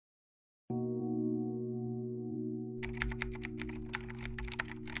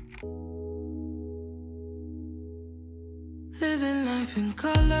living life in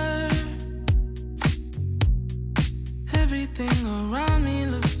color. Everything around me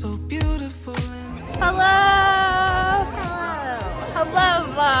looks so beautiful. Hello! Hello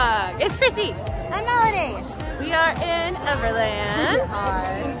vlog! It's Krissy! I'm Melody! We are in Everland.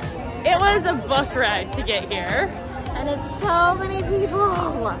 It was a bus ride to get here. And it's so many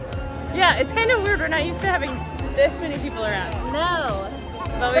people! Yeah, it's kind of weird. We're not used to having this many people around. No.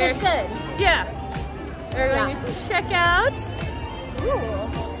 But it's good. Yeah. We're going to check out. Ooh.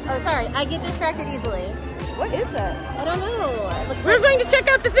 Oh, sorry. I get distracted easily. What is that? I don't know. We're going to check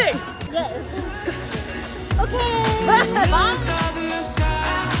out the things. Yes. Okay. Bye.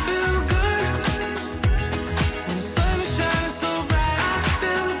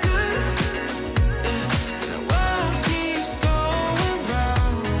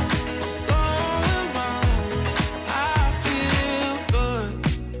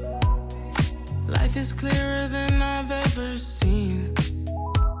 Life is clearer than I've ever seen.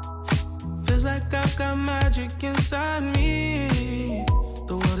 Feels like I've got magic inside me.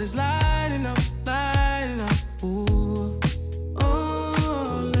 The world is lighting up, lighting up. Ooh.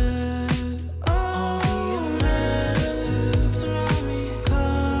 Oh, let all the images surround me.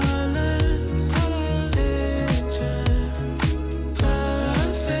 Colors, picture,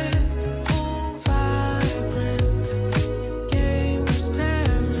 perfect, vibrant, gamer's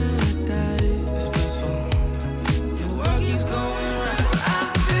paradise. It's blissful, and the world keeps going round. I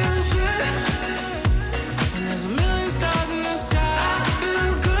feel good, and there's a million stars in the sky. I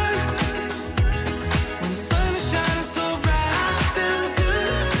feel good, when the sun is shining so bright. I feel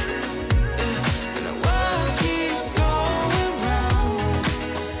good, yeah, and the world keeps going round,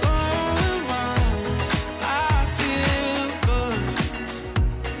 going round. I feel good.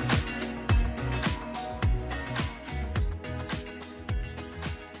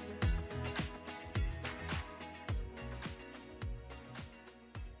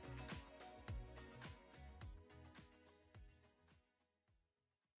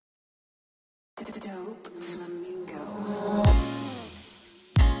 Dope flamingo.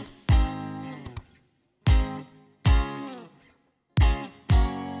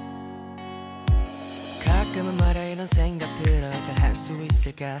 가끔은 말해 이런 생각들을 잘 할 수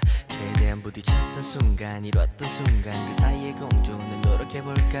있을까 최대한 부딪혔던 순간 이뤘던 순간 그 사이에 공존을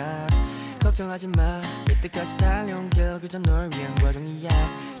노력해볼까 걱정하지 마 이때까지 달려온 길 그저 널 위한 과정이야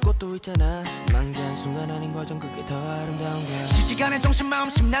꽃도 있잖아 만개한 순간 아닌 과정 그게 더 아름다운 게 실시간에 정신 마음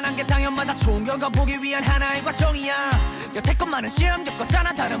심란한 게 당연마다 좋은 결과 보기 위한 하나의 과정이야 여태껏 많은 시험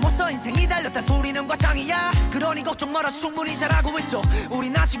겪었잖아 다름없어 인생이 달렸다 소리는 과장이야 그러니 걱정 마라 충분히 잘하고 있어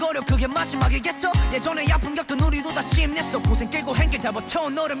우린 아직 어려 그게 마지막이겠어 예전에 아픈 겪던 우리도 다시 힘냈어 고생 깨고 행길 다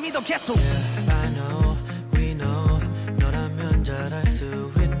버텨온 너를 믿어 계속 yeah, I know, we know 너라면 잘할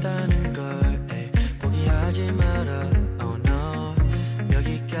수 있다는 걸 에이, 포기하지 마라 oh no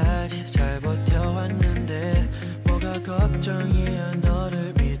여기까지 잘 버텨왔는데 뭐가 걱정이야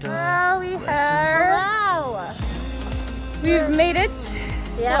너를 믿어 We've made it.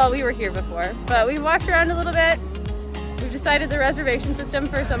 Yeah. Well, we were here before, but we walked around a little bit. We've decided the reservation system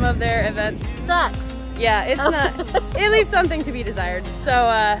for some of their events Sucks. Yeah, it's not. It leaves something to be desired. So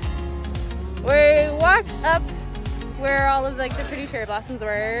we walked up where all of like the pretty cherry blossoms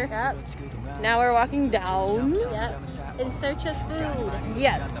were. Yep. Now we're walking down. Yep. In search of food.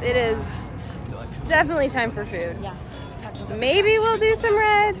 Yes, it is definitely time for food. Yeah. Maybe we'll do some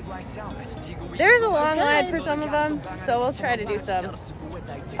rides. There's a long ride for some of them, so we'll try to do some.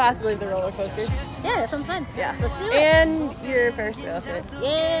 Possibly the roller coasters. Yeah, that sounds fun. Yeah. Let's do it. And your Ferris wheel fit.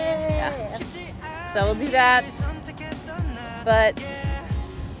 Yeah. So we'll do that. But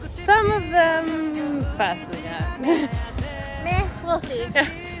some of them, possibly not. Meh, we'll see. Yeah.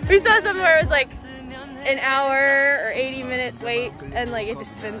 We saw some where it was like an hour or 80-minute wait and like it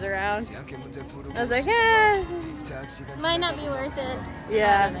just spins around. I was like, eh. Might not be worth it.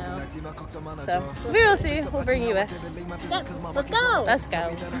 Yeah. I don't know. So we will see. We'll bring you with. Yep. Let's go. Let's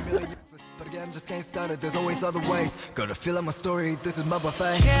go. But again, just can't start it. There's always other ways. Gotta fill out my story. This is my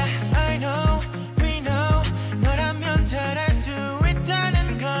buffet. Yeah, I know, we know. 너라면 잘할 수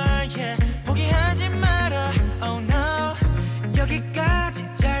있다는 걸. Yeah, 포기하지 마라. Oh no. 여기까지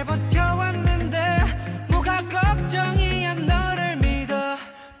잘 버텨왔는데 뭐가 걱정이야 너를 믿어.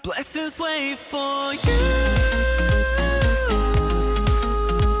 Blessings wait for you.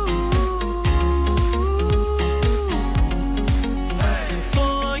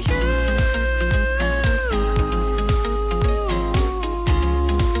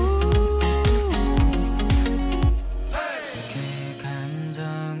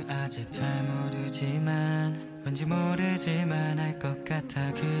 왠지 모르지만 알 것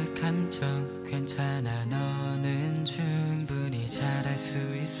같아 그 감정 괜찮아 너는 충분히 잘할 수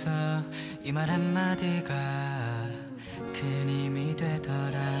있어 이 말 한마디가 큰 힘이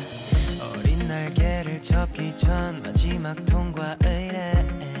되더라 어린 날개를 접기 전 마지막 통과 의뢰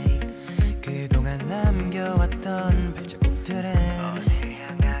그동안 남겨왔던 발자국들은 어딜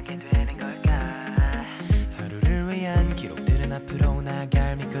향하게 되는 걸까 하루를 위한 기록들은 앞으로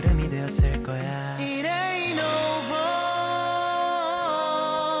나갈 밑거름이 되었을 거야 It ain't over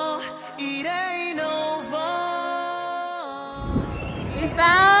It ain't over We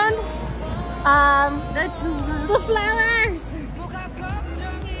found the flowers.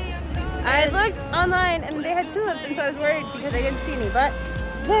 I looked online and they had tulips and so I was worried because I didn't see any, but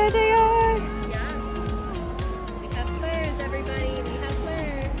there they are. Yeah. We have flowers, everybody. We have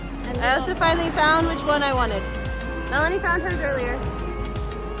flowers. And I also finally found which one I wanted. Melanie found hers earlier.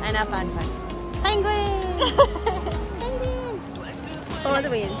 I now found mine. Penguin! penguin. For the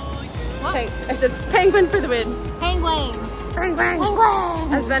win. I said penguin for the win. Penguin. Penguins!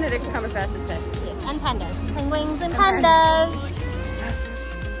 Penguin. As Benedict Cumberbatch would say. Yes, and pandas. Penguins and pandas.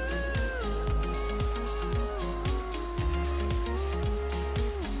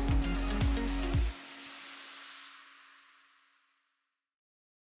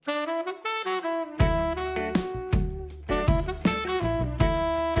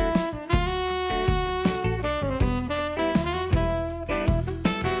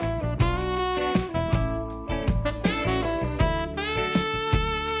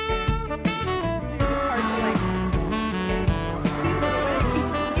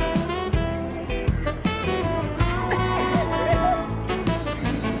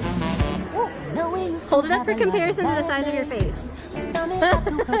 Hold it up for comparison to the size of your face.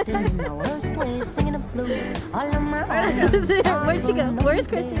 Where'd she go? Where's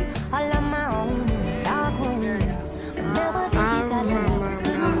Krissy?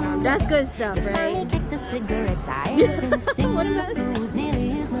 That's good stuff, right? What about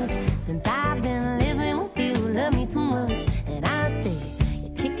since I've been living with you, love me too much. And I say, you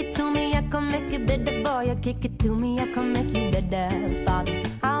kick it to me, I can make it better, boy. You kick it to me, I can make you better, father.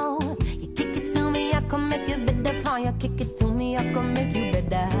 Oh, you kick it to me, I can make it better, father. You kick it to me, I can make you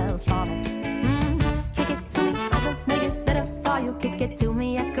better, father. Kick it to me, I can make it better, father. You kick it to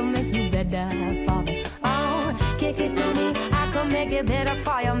me, I can make you better, father. Oh, kick it to me, I can make it better,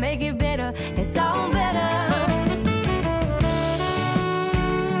 father. Make it better, it's all better.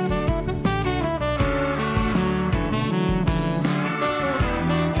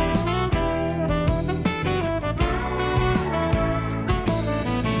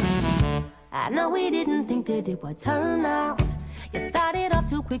 I know we didn't think that it would turn out. You started off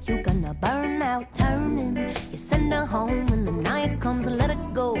too quick, you're gonna burn out. Turning, you send her home when the night comes. Let her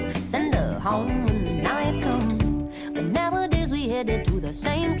go, send her home when the night comes. But nowadays we headed to the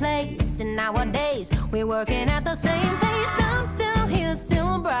same place. And nowadays we're working at the same pace. I'm still here,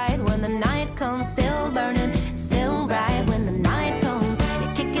 still bright when the night comes. Still burning, still bright when the night comes. You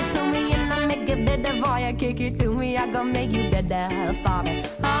kick it to me and I make it better for you. Kick it to me, I gonna make you better, father.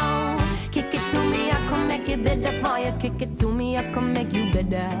 Oh, kick it to me, I can make it better for you. Kick it to me, I can make you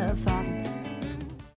better, father.